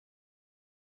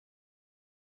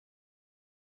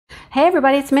Hey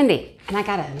everybody, it's Mindy, and I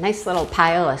got a nice little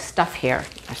pile of stuff here.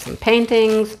 There's some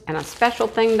paintings and a special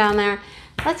thing down there.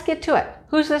 Let's get to it.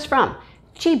 Who's this from?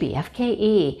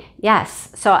 GBFKE.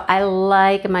 Yes, so I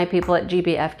like my people at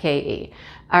GBFKE.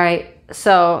 All right,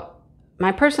 so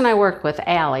my person I work with,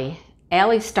 Allie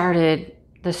started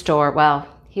the store. Well,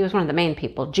 he was one of the main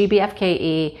people,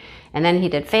 GBFKE, and then he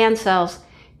did fan cells.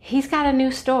 He's got a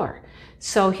new store.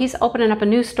 So he's opening up a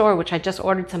new store, which I just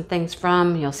ordered some things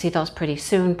from. You'll see those pretty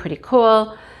soon, pretty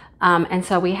cool. And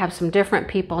so we have some different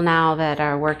people now that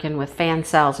are working with fan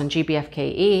cells and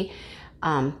GBFKE.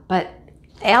 But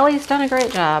Allie's done a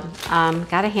great job.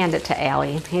 Got to hand it to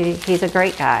Allie. He's a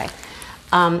great guy.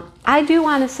 I do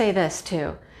want to say this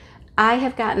too. I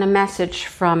have gotten a message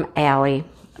from Allie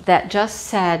that just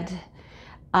said,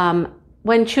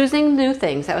 when choosing new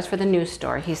things, that was for the new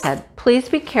store, he said, please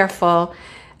be careful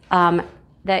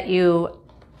that you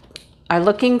are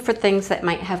looking for things that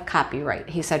might have copyright.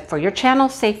 He said, for your channel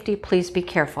safety, please be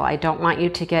careful. I don't want you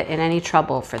to get in any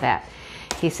trouble for that.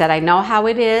 He said, I know how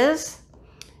it is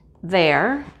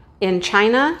there. In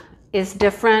China is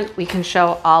different. We can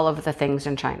show all of the things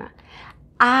in China.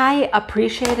 I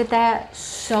appreciated that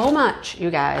so much,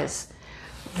 you guys,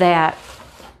 that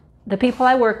the people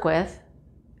I work with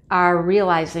are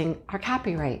realizing our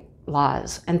copyright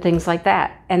laws and things like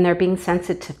that, and they're being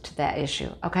sensitive to that issue.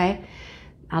 Okay,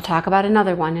 I'll talk about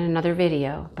another one in another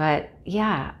video, but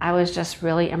yeah, I was just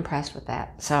really impressed with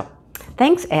that. So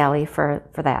thanks, Allie, for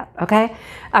that. Okay,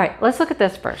 all right, let's look at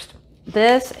this first.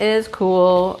 This is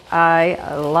cool. I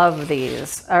love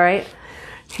these. All right,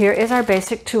 here is our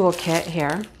basic toolkit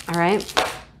here. All right,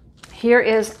 here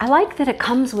is, I like that it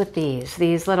comes with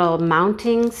these little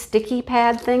mounting sticky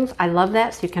pad things. I love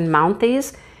that, so you can mount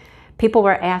these. People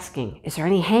were asking, is there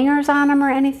any hangers on them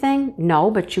or anything? No,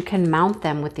 but you can mount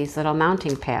them with these little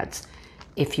mounting pads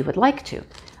if you would like to.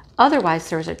 Otherwise,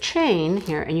 there's a chain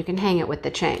here and you can hang it with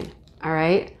the chain, all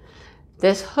right?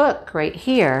 This hook right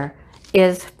here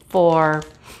is for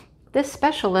this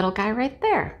special little guy right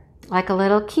there, like a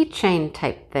little keychain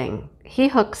type thing. He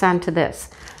hooks onto this.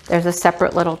 There's a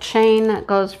separate little chain that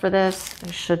goes for this.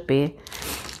 There should be.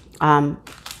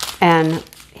 And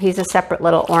he's a separate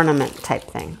little ornament type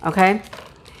thing, okay?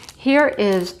 Here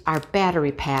is our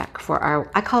battery pack for our,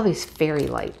 I call these fairy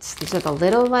lights. These are the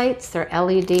little lights, they're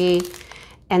LED,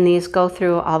 and these go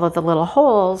through all of the little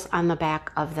holes on the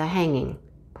back of the hanging.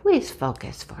 Please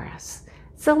focus for us.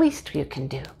 It's the least you can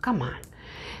do, come on.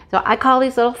 So I call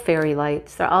these little fairy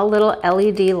lights. They're all little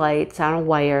LED lights on a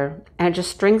wire, and it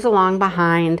just strings along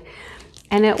behind,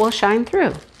 and it will shine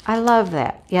through. I love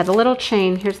that. Yeah, the little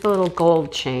chain, here's the little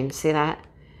gold chain, see that?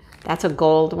 That's a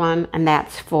gold one, and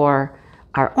that's for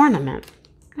our ornament.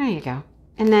 There you go.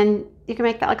 And then you can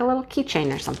make that like a little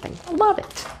keychain or something. I love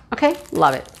it. Okay,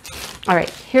 love it. All right,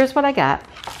 here's what I got.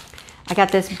 I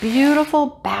got this beautiful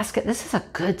basket. This is a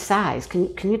good size.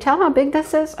 Can you tell how big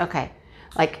this is? Okay,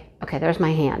 okay, there's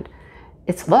my hand.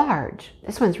 It's large.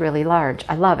 This one's really large.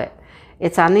 I love it.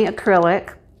 It's on the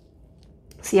acrylic.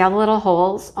 See all the little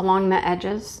holes along the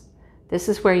edges? This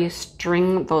is where you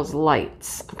string those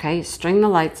lights, okay? You string the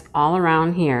lights all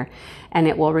around here and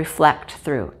it will reflect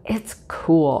through. It's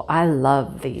cool. I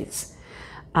love these.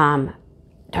 Do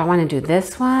I want to do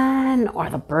this one or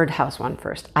the birdhouse one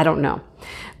first? I don't know.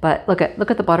 But look at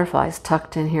the butterflies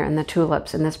tucked in here and the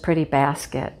tulips in this pretty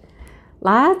basket.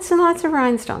 Lots and lots of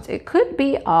rhinestones. It could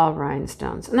be all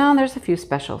rhinestones. No, there's a few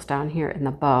specials down here in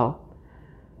the bow.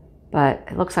 But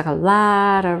it looks like a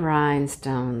lot of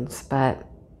rhinestones, but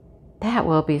that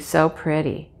will be so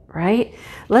pretty, right?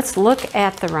 Let's look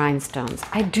at the rhinestones.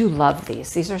 I do love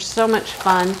these. These are so much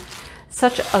fun.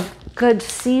 Such a good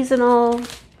seasonal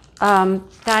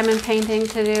diamond painting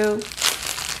to do.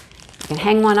 You can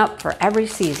hang one up for every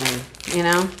season, you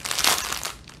know?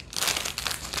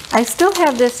 I still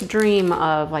have this dream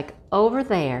of like over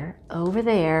there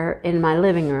in my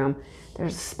living room,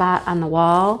 there's a spot on the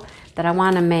wall that I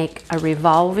want to make a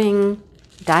revolving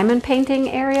diamond painting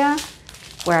area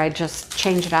where I just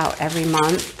change it out every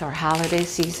month or holiday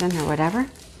season or whatever.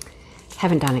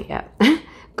 Haven't done it yet.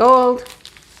 Gold,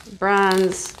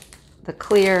 bronze, the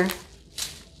clear.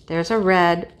 There's a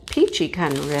red, peachy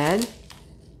kind of red,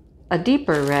 a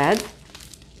deeper red,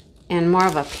 and more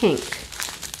of a pink.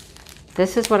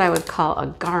 This is what I would call a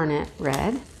garnet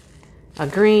red, a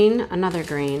green, another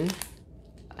green,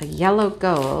 a yellow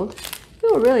gold,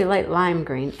 ooh, a really light lime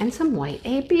green, and some white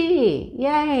AB.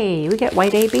 Yay, we get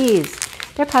white ABs.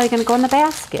 They're probably going to go in the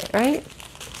basket, right?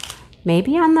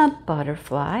 Maybe on the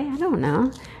butterfly. I don't know.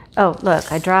 Oh,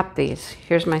 look, I dropped these.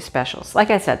 Here's my specials. Like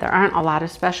I said, there aren't a lot of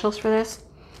specials for this.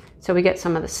 So we get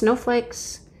some of the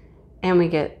snowflakes and we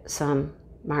get some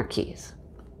marquees.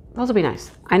 Those will be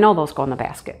nice. I know those go in the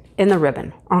basket, in the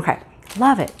ribbon. Okay,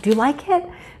 love it. Do you like it?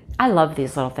 I love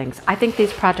these little things. I think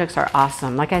these projects are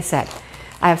awesome. Like I said,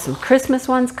 I have some Christmas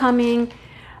ones coming.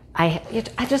 I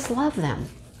just love them.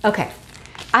 Okay,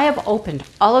 I have opened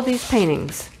all of these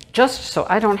paintings just so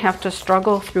I don't have to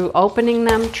struggle through opening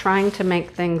them, trying to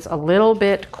make things a little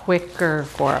bit quicker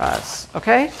for us,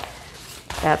 okay?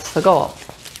 That's the goal.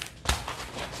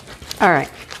 All right,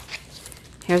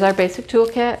 here's our basic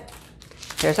toolkit.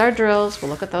 Here's our drills. We'll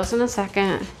look at those in a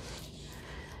second.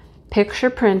 Picture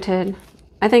printed.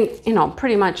 I think, you know,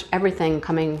 pretty much everything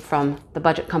coming from the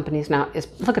budget companies now is,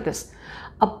 look at this,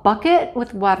 a bucket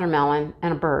with watermelon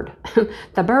and a bird.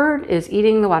 The bird is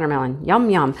eating the watermelon. Yum,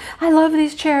 yum. I love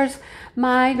these chairs.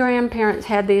 My grandparents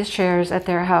had these chairs at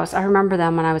their house. I remember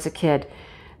them when I was a kid.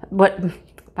 But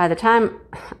by the time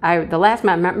the last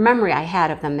memory I had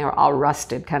of them, they were all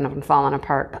rusted kind of and falling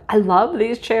apart. But I love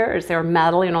these chairs. They're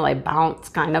metal, you know, they bounce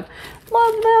kind of.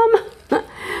 Love them.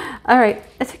 All right,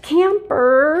 it's a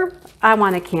camper. I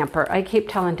want a camper. I keep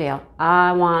telling Dale,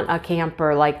 I want a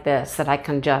camper like this that I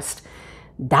can just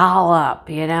doll up,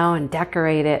 you know, and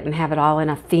decorate it and have it all in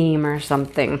a theme or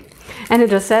something. And it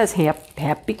just says,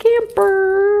 happy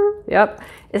camper. Yep,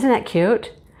 isn't that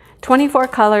cute? 24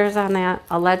 colors on that,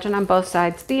 a legend on both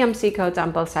sides, DMC codes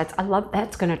on both sides. I love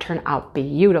that's going to turn out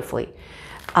beautifully.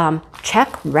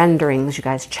 Check renderings, you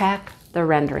guys, check the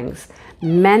renderings.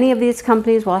 Many of these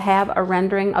companies will have a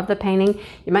rendering of the painting.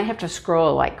 You might have to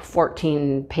scroll like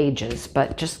 14 pages,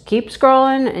 but just keep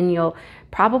scrolling and you'll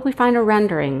probably find a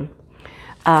rendering.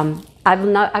 I've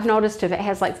noticed if it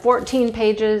has like 14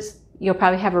 pages, you'll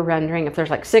probably have a rendering. If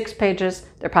there's like 6 pages,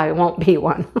 there probably won't be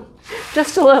one.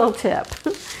 Just a little tip.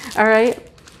 All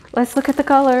right, let's look at the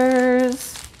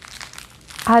colors.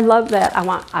 I love that. I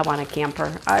want a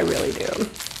camper. I really do.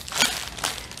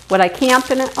 Would I camp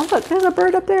in it? Oh, look, there's a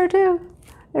bird up there too.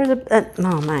 There's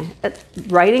oh my.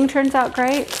 Writing turns out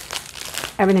great.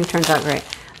 Everything turns out great.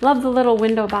 Love the little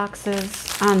window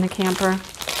boxes on the camper.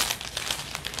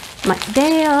 My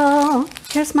Dale,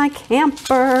 here's my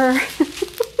camper.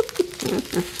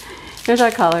 Here's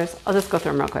our colors. I'll just go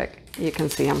through them real quick. You can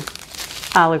see them.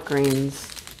 Olive greens.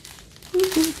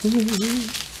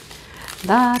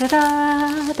 Da da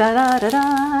da da da da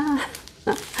da.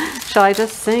 Shall I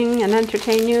just sing and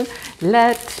entertain you?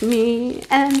 Let me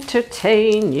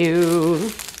entertain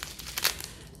you.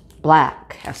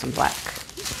 Black. Have some black.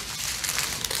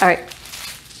 All right.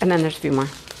 And then there's a few more.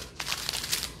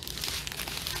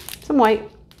 Some white.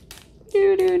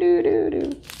 Do, do, do, do,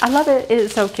 do. I love it. It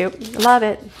is so cute. Love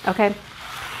it. Okay.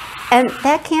 And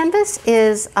that canvas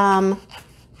is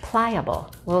pliable.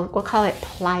 We'll call it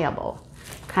pliable.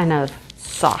 Kind of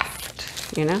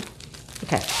soft, you know?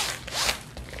 Okay.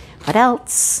 What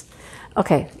else?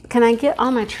 Okay, can I get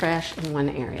all my trash in one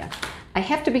area? I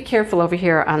have to be careful over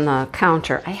here on the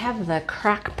counter. I have the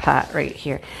crock pot right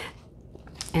here,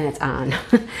 and it's on.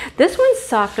 This one's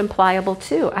soft and pliable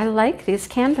too. I like these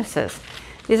canvases.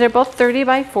 These are both 30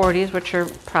 by 40s, which are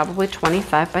probably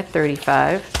 25 by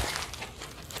 35.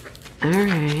 All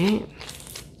right.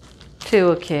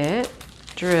 Toolkit,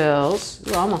 drills.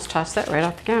 You almost tossed that right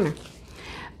off the counter.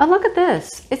 Oh, look at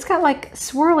this. It's got like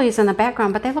swirlies in the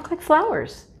background, but they look like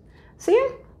flowers. See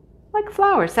them? Like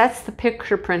flowers. That's the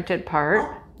picture printed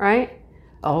part, right?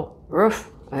 Oh, roof.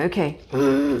 Okay.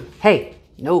 Hey,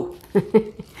 no.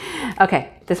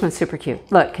 Okay, this one's super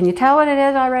cute. Look, can you tell what it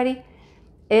is already?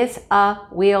 It's a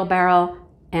wheelbarrow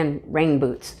and rain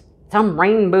boots. Some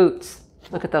rain boots.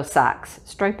 Look at those socks.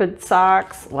 Striped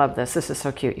socks. Love this. This is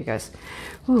so cute, you guys.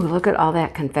 Ooh, look at all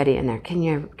that confetti in there. Can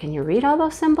you read all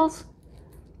those symbols?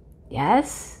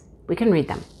 Yes, we can read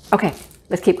them. Okay,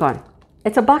 let's keep going.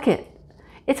 It's a bucket.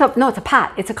 No, it's a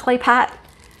pot. It's a clay pot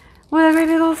with a great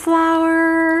big old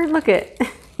flower. Look it.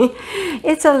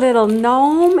 It's a little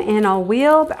gnome in a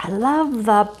wheel. I love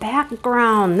the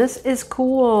background. This is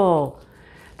cool.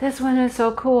 This one is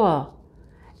so cool.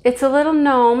 It's a little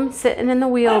gnome sitting in the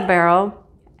wheelbarrow.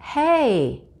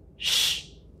 Hey, shh.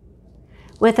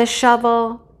 With a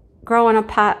shovel, growing a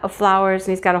pot of flowers,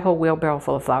 and he's got a whole wheelbarrow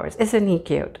full of flowers. Isn't he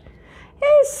cute?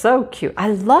 He's so cute. I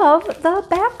love the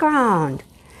background.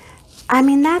 I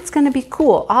mean, that's going to be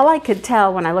cool. All I could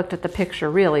tell when I looked at the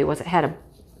picture really was it had a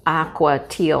aqua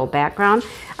teal background.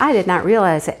 I did not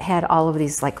realize it had all of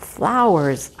these like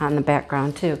flowers on the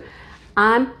background too.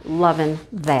 I'm loving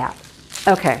that.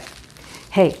 Okay.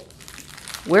 Hey,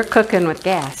 we're cooking with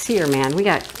gas here, man.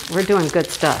 We're doing good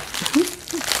stuff.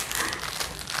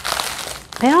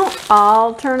 They don't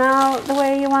all turn out the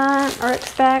way you want or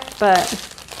expect, but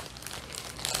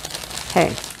hey,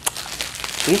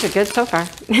 these are good so far.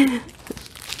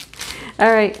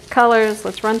 All right, colors,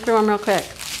 let's run through them real quick.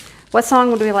 What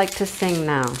song would we like to sing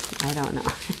now? I don't know.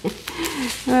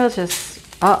 We'll just,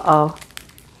 uh-oh.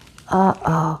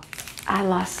 Uh-oh. I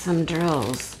lost some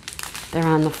drills. They're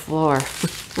on the floor.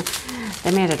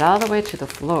 They made it all the way to the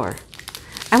floor.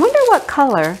 I wonder what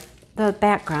color the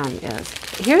background is.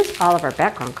 Here's all of our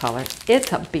background colors.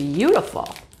 It's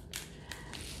beautiful.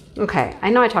 Okay, I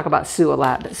know I talk about Sue a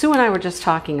lot, but Sue and I were just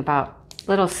talking about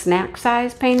little snack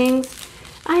size paintings.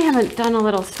 I haven't done a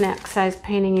little snack size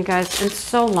painting, you guys, in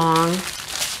so long.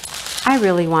 I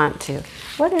really want to.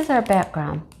 What is our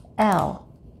background? L.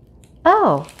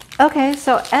 Oh, okay,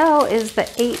 so L is the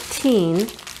 18,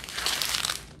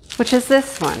 which is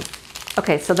this one.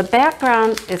 Okay, so the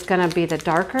background is gonna be the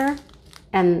darker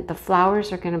and the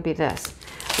flowers are gonna be this.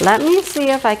 Let me see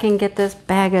if I can get this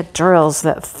bag of drills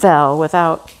that fell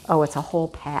without, oh, it's a whole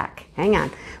pack. Hang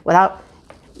on, without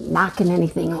knocking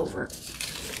anything over.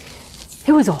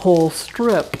 It was a whole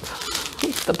strip,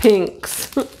 the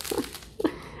pinks.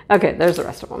 Okay, there's the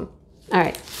rest of them. All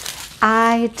right,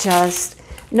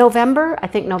 November, I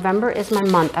think November is my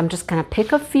month. I'm just gonna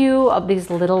pick a few of these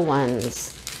little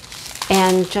ones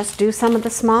and just do some of the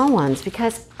small ones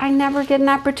because I never get an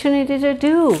opportunity to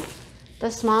do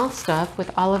the small stuff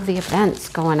with all of the events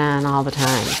going on all the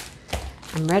time.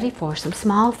 I'm ready for some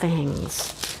small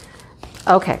things.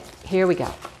 Okay, here we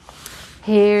go.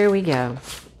 Here we go.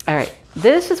 All right,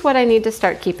 this is what I need to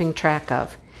start keeping track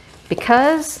of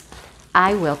because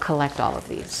I will collect all of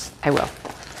these. I will,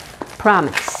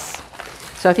 promise.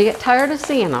 So if you get tired of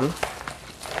seeing them,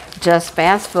 just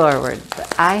fast forward.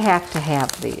 But I have to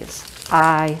have these.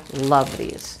 I love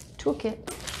these. Toolkit.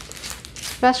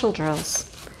 Special drills.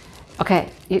 Okay,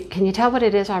 can you tell what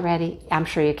it is already? I'm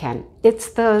sure you can.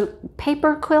 It's the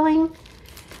paper quilling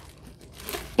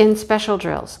in special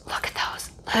drills. Look at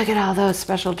those. Look at all those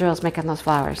special drills making those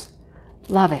flowers.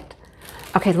 Love it.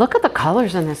 Okay, look at the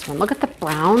colors in this one. Look at the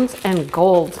browns and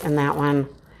golds in that one.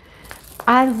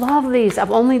 I love these.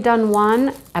 I've only done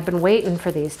one. I've been waiting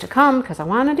for these to come because I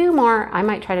want to do more. I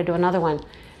might try to do another one.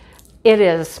 It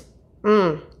is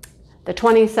the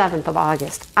 27th of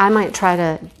August. I might try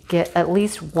to get at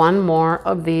least one more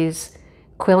of these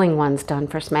quilling ones done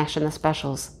for Smashing the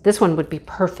Specials. This one would be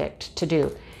perfect to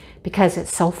do because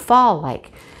it's so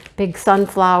fall-like. Big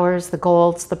sunflowers, the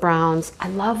golds, the browns. I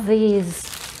love these.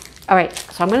 All right,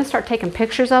 so I'm going to start taking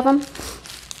pictures of them.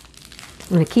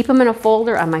 I'm going to keep them in a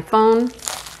folder on my phone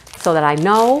so that I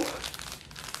know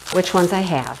which ones I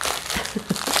have.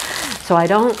 So I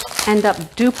don't end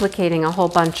up duplicating a whole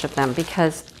bunch of them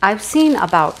because I've seen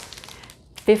about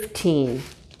 15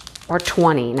 or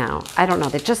 20 now. I don't know.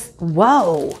 They're just,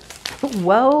 whoa,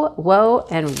 whoa, whoa,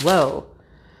 and whoa.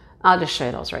 I'll just show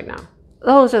you those right now.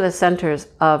 Those are the centers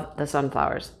of the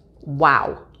sunflowers.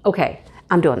 Wow. Okay,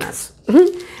 I'm doing this.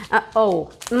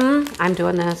 I'm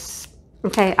doing this.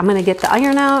 Okay, I'm gonna get the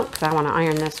iron out because I want to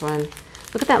iron this one.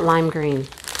 Look at that lime green.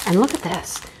 And look at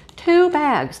this. 2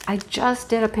 bags. I just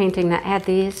did a painting that had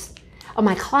these. Oh,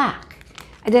 my clock.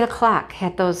 I did a clock,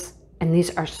 had those, and these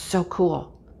are so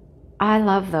cool. I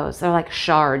love those. They're like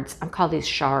shards. I'm calling these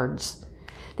shards.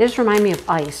 They just remind me of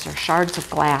ice or shards of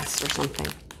glass or something.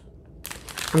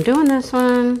 I'm doing this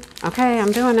one. Okay,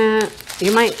 I'm doing it.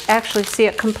 You might actually see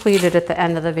it completed at the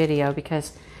end of the video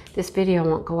because this video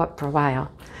won't go up for a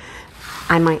while.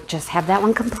 I might just have that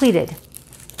one completed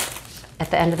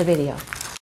at the end of the video.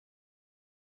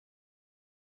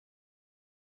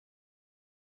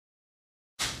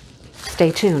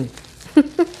 Stay tuned.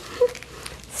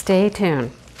 Stay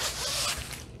tuned.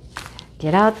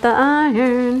 Get out the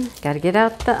iron. Gotta get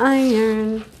out the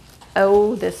iron.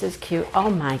 Oh, this is cute. Oh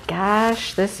my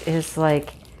gosh. This is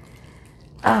like,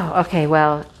 oh, okay.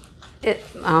 Well,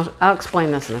 I'll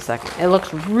explain this in a second. It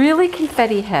looks really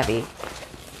confetti heavy,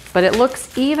 but it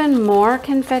looks even more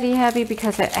confetti heavy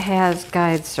because it has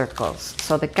guide circles.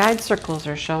 So the guide circles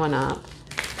are showing up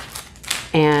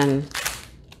and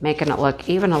making it look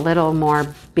even a little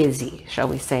more busy, shall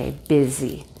we say,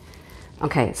 busy.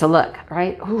 Okay, so look,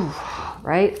 right? Ooh,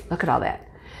 right? Look at all that.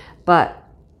 But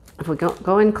if we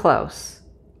go in close,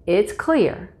 it's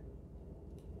clear.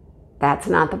 That's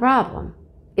not the problem.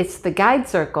 It's the guide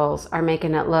circles are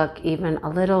making it look even a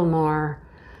little more,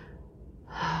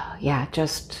 yeah,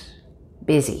 just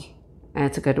busy.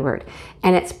 That's a good word.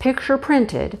 And it's picture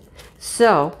printed.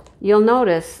 So you'll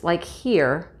notice like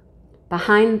here,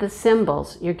 behind the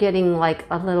symbols, you're getting like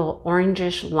a little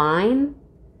orangish line,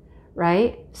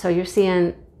 right? So you're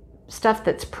seeing stuff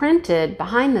that's printed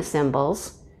behind the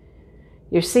symbols.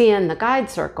 You're seeing the guide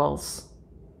circles,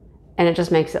 and it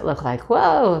just makes it look like,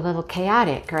 whoa, a little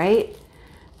chaotic, right?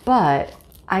 But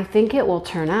I think it will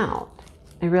turn out.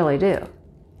 I really do.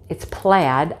 It's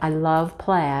plaid. I love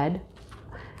plaid.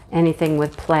 anything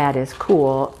with plaid is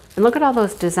cool. And look at all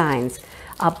those designs.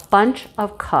 A bunch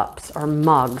of cups or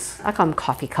mugs. I call them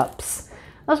coffee cups.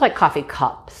 Those are like coffee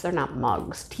cups. They're not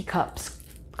mugs. Teacups,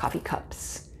 coffee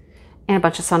cups. And a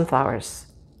bunch of sunflowers.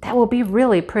 That will be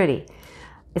really pretty.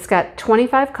 It's got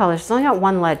 25 colors. It's only got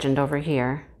one legend over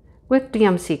here with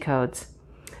DMC codes.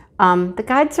 The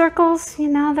guide circles, you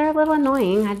know, they're a little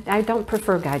annoying. I don't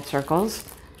prefer guide circles.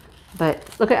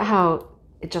 But look at how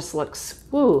it just looks,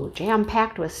 woo,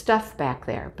 jam-packed with stuff back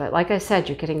there. But like I said,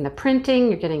 you're getting the printing,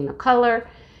 you're getting the color,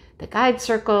 the guide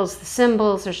circles, the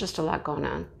symbols. There's just a lot going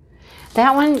on.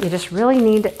 That one, you just really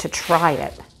need to try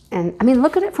it. And I mean,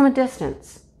 look at it from a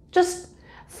distance. Just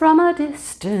from a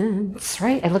distance,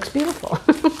 right? It looks beautiful.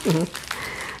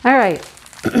 All right.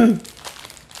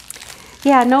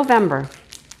 Yeah, November.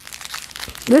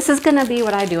 This is gonna be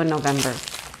what I do in November.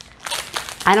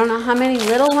 I don't know how many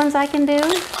little ones I can do.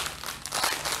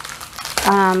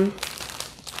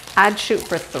 I'd shoot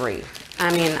for 3.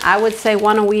 I mean, I would say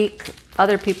 1 a week.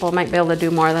 Other people might be able to do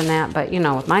more than that, but you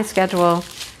know, with my schedule,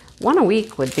 1 a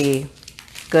week would be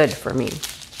good for me.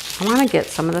 I want to get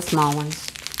some of the small ones.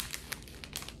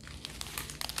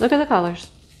 Look at the colors.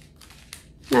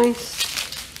 Nice.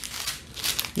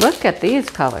 Look at these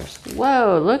colors.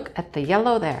 Whoa, look at the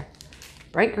yellow there.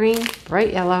 Bright green,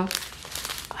 bright yellow.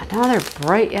 Another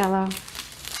bright yellow.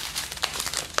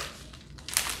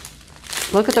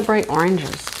 Look at the bright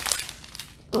oranges.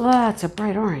 Oh, that's a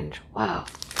bright orange. Wow.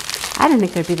 I didn't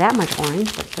think there'd be that much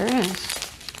orange, but there is.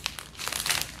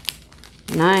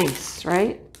 Nice,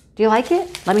 right? Do you like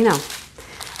it? Let me know.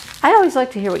 I always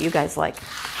like to hear what you guys like.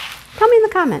 Tell me in the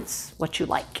comments what you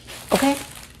like, okay?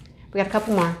 We got a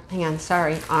couple more. Hang on,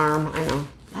 sorry, arm, I know.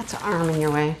 That's an arm in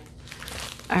your way.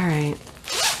 All right.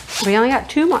 We only got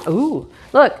 2 more. Ooh,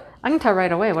 look, I can tell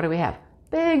right away. What do we have?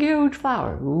 Big, huge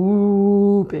flower.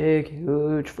 Ooh, big,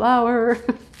 huge flower.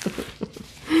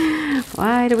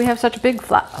 Why do we have such a big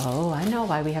flower? Oh, I know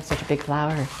why we have such a big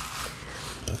flower.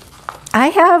 I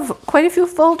have quite a few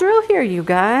full drill here, you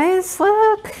guys.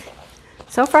 Look.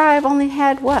 So far, I've only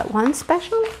had, what, 1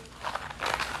 special?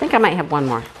 I think I might have 1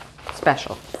 more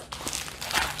special.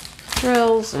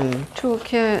 Drills and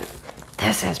toolkit.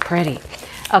 This is pretty.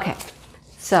 Okay,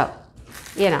 so,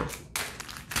 you know,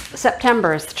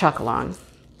 September is the chuck-along.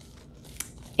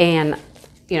 And,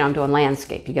 you know, I'm doing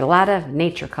landscape. You get a lot of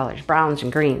nature colors, browns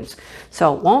and greens.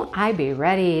 So won't I be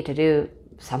ready to do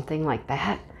something like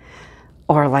that?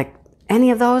 Or like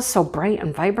any of those so bright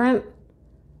and vibrant?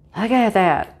 Look at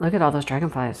that. Look at all those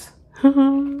dragonflies. Look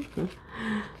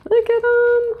at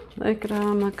them. Look at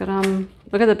them. Look at them.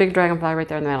 Look at the big dragonfly right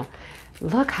there in the middle.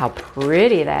 Look how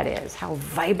pretty that is. How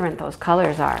vibrant those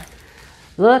colors are.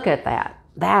 Look at that.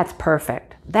 That's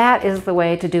perfect. That is the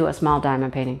way to do a small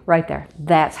diamond painting. Right there.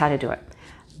 That's how to do it.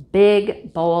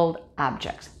 Big, bold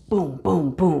objects. Boom,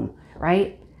 boom, boom.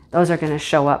 Right? Those are going to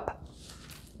show up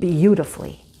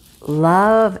beautifully.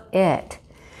 Love it.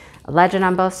 A legend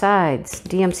on both sides.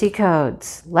 DMC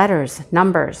codes. Letters.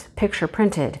 Numbers. Picture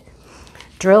printed.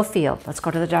 Drill field. Let's go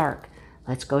to the dark.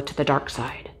 Let's go to the dark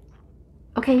side.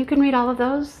 Okay, you can read all of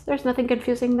those. There's nothing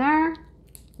confusing there.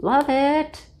 Love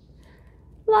it.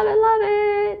 Love it, love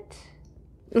it.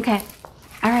 Okay,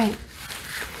 all right.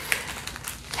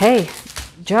 Hey,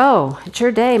 Joe, it's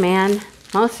your day, man.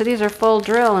 Most of these are full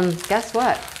drill, and guess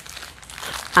what?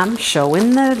 I'm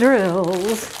showing the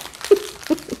drills.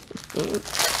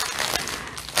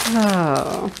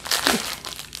 Oh,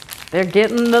 they're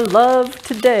getting the love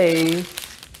today.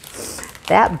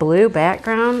 That blue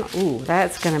background, ooh,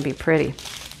 that's gonna be pretty.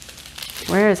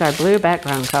 Where is our blue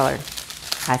background color?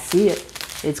 I see it.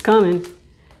 It's coming.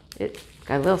 It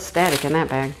got a little static in that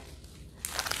bag.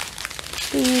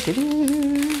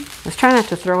 Let's try not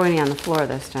to throw any on the floor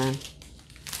this time.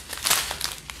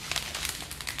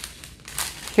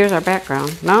 Here's our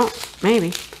background. No,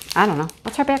 maybe. I don't know.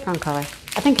 What's our background color?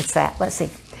 I think it's that. Let's see.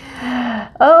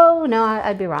 Oh, no,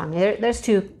 I'd be wrong. There's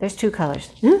two colors.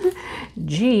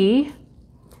 G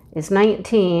is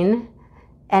 19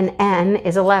 and N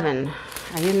is 11.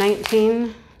 Are you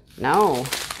 19? No,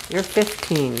 you're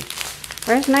 15.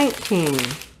 Where's 19?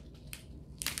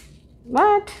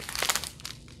 What?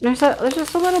 There's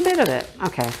just a little bit of it.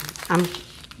 Okay, I'm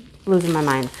losing my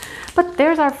mind. But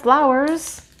there's our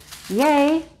flowers.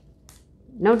 Yay.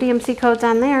 No DMC codes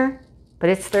on there, but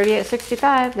it's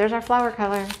 38.65. There's our flower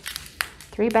color.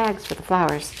 3 bags for the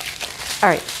flowers. All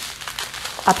right.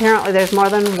 Apparently there's more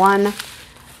than 1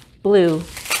 blue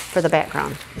for the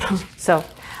background. So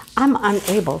I'm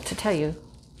unable to tell you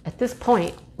at this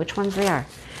point which ones they are.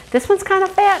 This one's kind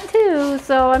of fat too,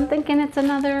 so I'm thinking it's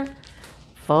another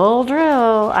full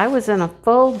drill. I was in a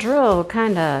full drill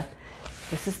kind of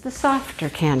This is the softer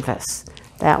canvas.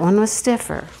 That one was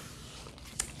stiffer.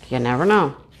 You never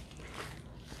know.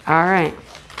 All right.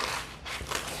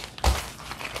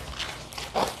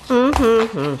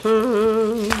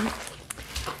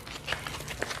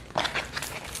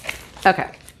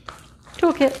 Okay.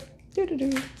 Toolkit.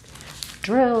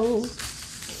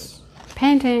 Drills.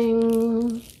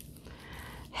 Painting.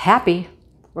 Happy.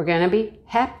 We're gonna be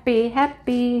happy,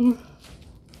 happy.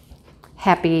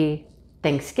 Happy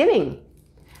Thanksgiving.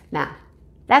 Now,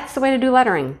 that's the way to do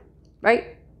lettering,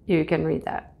 right? You can read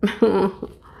that.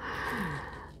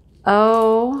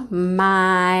 Oh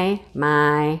my.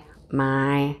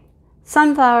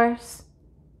 Sunflowers,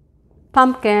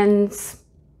 pumpkins,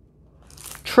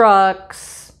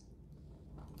 trucks,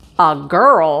 a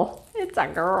girl. It's a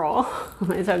girl.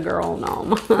 It's a girl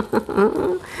gnome.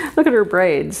 Look at her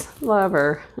braids. Love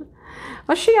her.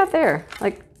 What's she got there?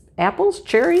 Like apples,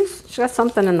 cherries? She got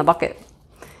something in the bucket.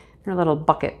 Her little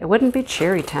bucket. It wouldn't be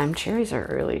cherry time. Cherries are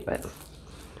early, but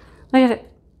look at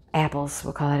it. Apples.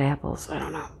 We'll call it apples. I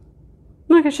don't know.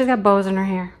 Look at, she's got bows in her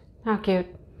hair. How cute.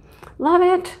 Love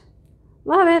it.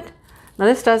 Love it. Now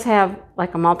this does have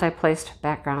like a multi-placed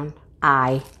background.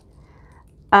 I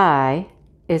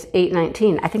is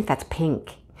 819. I think that's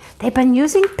pink. They've been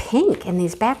using pink in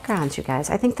these backgrounds, you guys.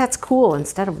 I think that's cool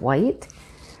instead of white.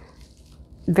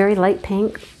 Very light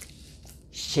pink.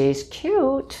 She's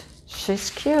cute. She's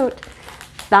cute.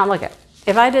 Now look at,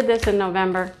 if I did this in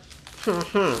November,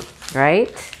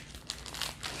 right?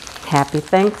 Happy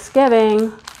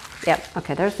Thanksgiving. Yep,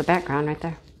 okay, there's the background right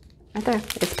there. Right there,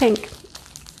 it's pink.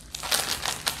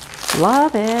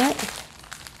 Love it.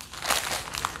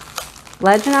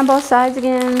 Legend on both sides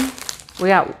again. We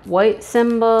got white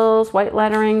symbols, white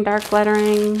lettering, dark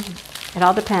lettering. It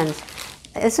all depends.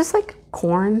 Is this like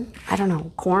corn? I don't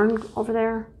know, corn over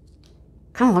there?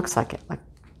 Kind of looks like it, like,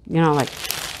 you know, like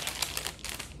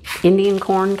Indian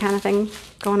corn kind of thing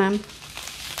going on.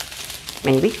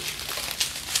 Maybe.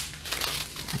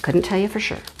 I couldn't tell you for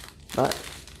sure, but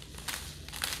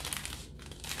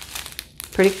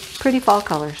pretty fall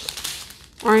colors.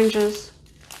 Oranges,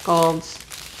 golds,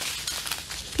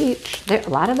 peach. There, a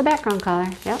lot of the background color.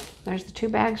 Yep, there's the 2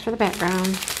 bags for the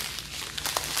background.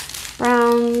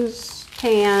 Browns,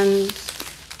 tans,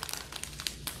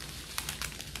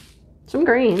 some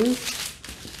greens,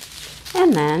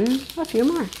 and then a few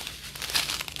more.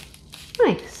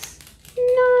 Nice.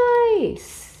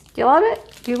 Nice. Do you love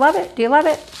it? Do you love it? Do you love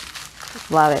it?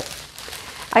 Love it.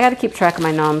 I got to keep track of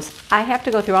my gnomes. I have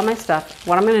to go through all my stuff.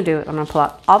 What I'm going to do, I'm going to pull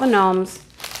out all the gnomes.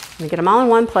 I'm going to get them all in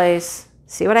one place.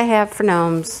 See what I have for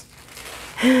gnomes.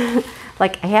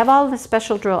 Like I have all the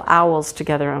special drill owls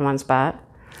together in one spot.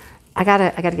 I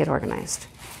gotta get organized.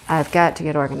 I've got to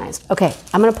get organized. Okay,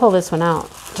 I'm going to pull this one out.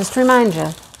 Just to remind you.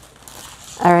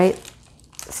 All right.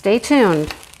 Stay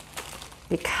tuned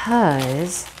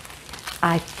because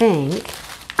I think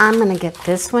I'm going to get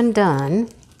this one done.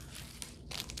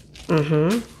 By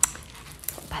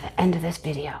the end of this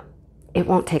video. It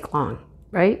won't take long,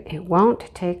 right? It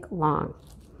won't take long.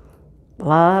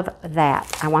 Love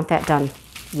that. I want that done.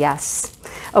 Yes.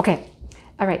 Okay.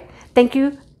 All right. Thank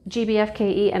you,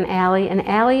 GBFKE and Allie. And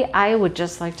Allie, I would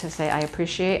just like to say I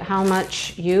appreciate how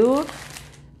much you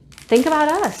think about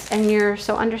us and you're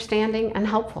so understanding and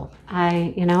helpful.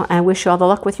 I wish you all the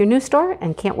luck with your new store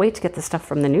and can't wait to get the stuff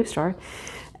from the new store.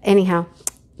 Anyhow,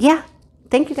 yeah.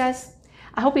 Thank you guys.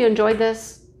 I hope you enjoyed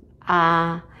this.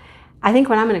 I think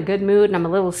when I'm in a good mood and I'm a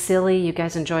little silly, you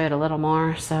guys enjoy it a little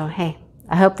more. So, hey,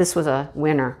 I hope this was a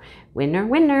winner. Winner,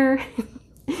 winner.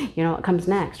 You know what comes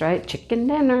next, right? Chicken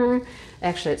dinner.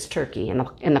 Actually, it's turkey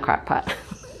in the crock pot.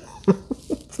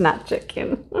 It's not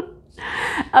chicken.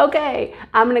 Okay,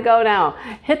 I'm going to go now.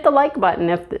 Hit the like button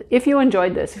if you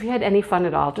enjoyed this. If you had any fun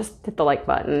at all, just hit the like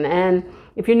button. And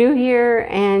if you're new here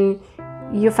and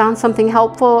you found something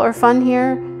helpful or fun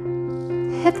here,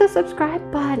 hit the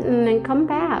subscribe button and come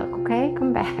back, okay?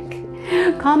 Come back.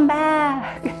 Come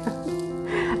back.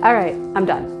 All right, I'm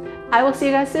done. I will see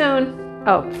you guys soon.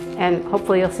 Oh, and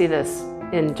hopefully you'll see this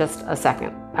in just a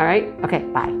second. All right? Okay,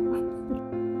 bye.